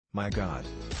My god.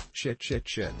 Shit shit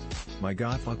shit. My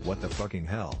god fuck what the fucking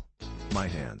hell. My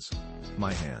hands.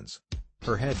 My hands.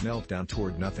 Her head knelt down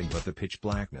toward nothing but the pitch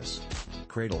blackness.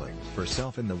 Cradling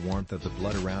herself in the warmth of the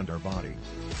blood around her body.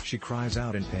 She cries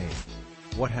out in pain.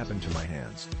 What happened to my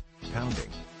hands? Pounding.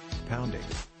 Pounding.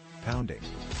 Pounding.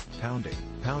 Pounding.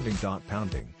 Pounding.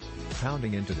 Pounding.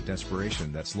 Pounding into the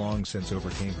desperation that's long since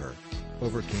overcame her.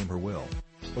 Overcame her will.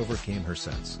 Overcame her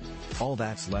sense. All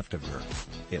that's left of her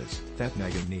is that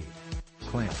nagging need.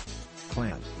 Clamp.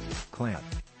 Clamp. Clamp.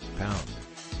 Pound.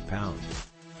 Pound.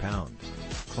 Pound.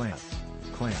 Clamp.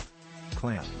 Clamp.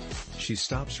 Clamp. She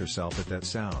stops herself at that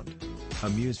sound.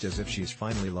 Amused as if she's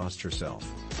finally lost herself,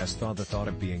 as though the thought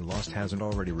of being lost hasn't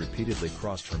already repeatedly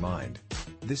crossed her mind.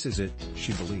 This is it,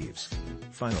 she believes.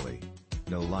 Finally.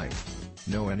 No light.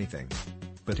 No anything.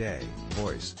 But a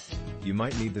voice. You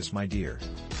might need this, my dear.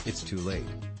 It's too late.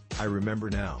 I remember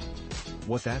now.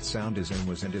 What that sound is and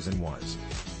was and is and was.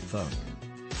 Thunk.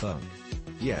 Thunk.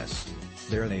 Yes.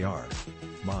 There they are.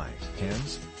 My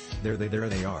hands? There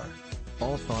they are.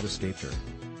 All thought escaped her.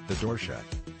 The door shut.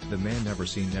 The man never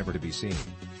seen, never to be seen.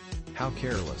 How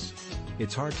careless.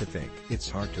 It's hard to think. It's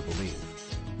hard to believe.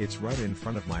 It's right in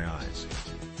front of my eyes.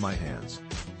 My hands.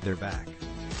 They're back.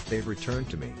 They've returned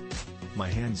to me. My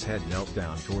hands had knelt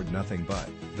down toward nothing but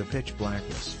the pitch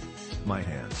blackness. My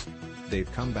hands.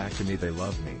 They've come back to me. They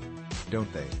love me.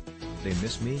 Don't they? They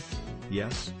miss me?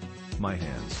 Yes? My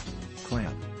hands.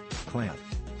 Clamp. Clamp.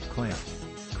 Clamp.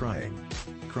 Crying.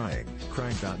 Crying.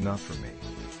 Crying. Not for me.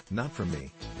 Not for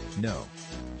me. No.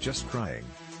 Just crying.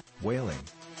 Wailing.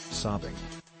 Sobbing.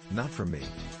 Not for me.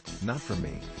 Not for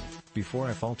me. Before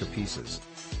I fall to pieces.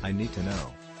 I need to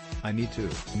know. I need to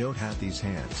note how these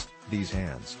hands.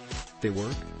 They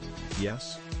work?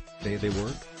 Yes? They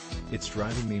work? It's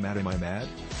driving me mad. Am I mad?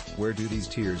 Where do these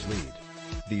tears lead?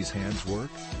 These hands work?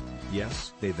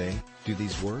 Yes, they do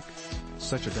these work?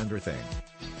 Such a tender thing.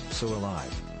 So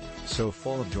alive. So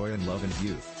full of joy and love and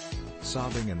youth.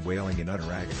 Sobbing and wailing in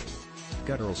utter agony.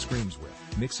 Guttural screams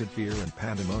with mixed fear and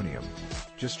pandemonium.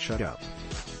 Just shut up.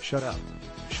 Shut up.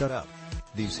 Shut up.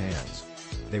 These hands.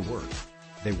 They work.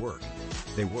 They work.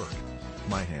 They work.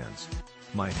 My hands.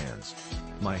 My hands.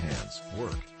 My hands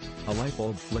work. A light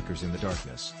bulb flickers in the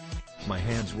darkness. My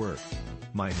hands work.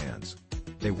 My hands.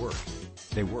 They work.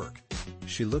 They work.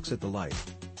 She looks at the light.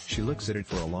 She looks at it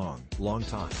for a long, long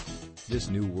time. This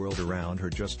new world around her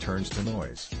just turns to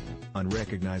noise.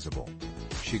 Unrecognizable.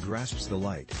 She grasps the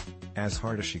light. As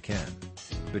hard as she can.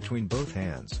 Between both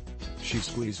hands. She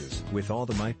squeezes with all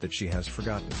the might that she has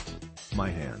forgotten. My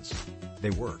hands. They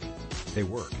work. They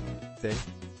work.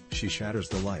 She shatters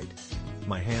the light.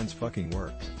 My hands fucking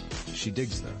work. She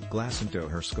digs the glass into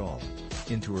her skull.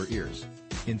 Into her ears.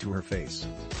 Into her face.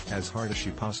 As hard as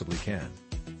she possibly can.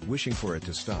 Wishing for it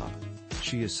to stop.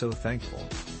 She is so thankful.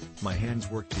 My hands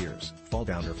work. Tears fall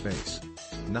down her face.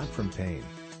 Not from pain.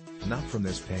 Not from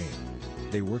this pain.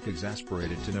 They work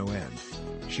exasperated to no end.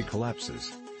 She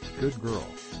collapses. Good girl.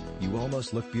 You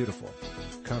almost look beautiful.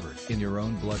 Covered in your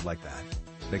own blood like that.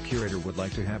 The curator would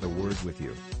like to have a word with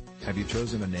you. Have you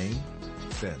chosen a name?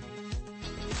 Finn.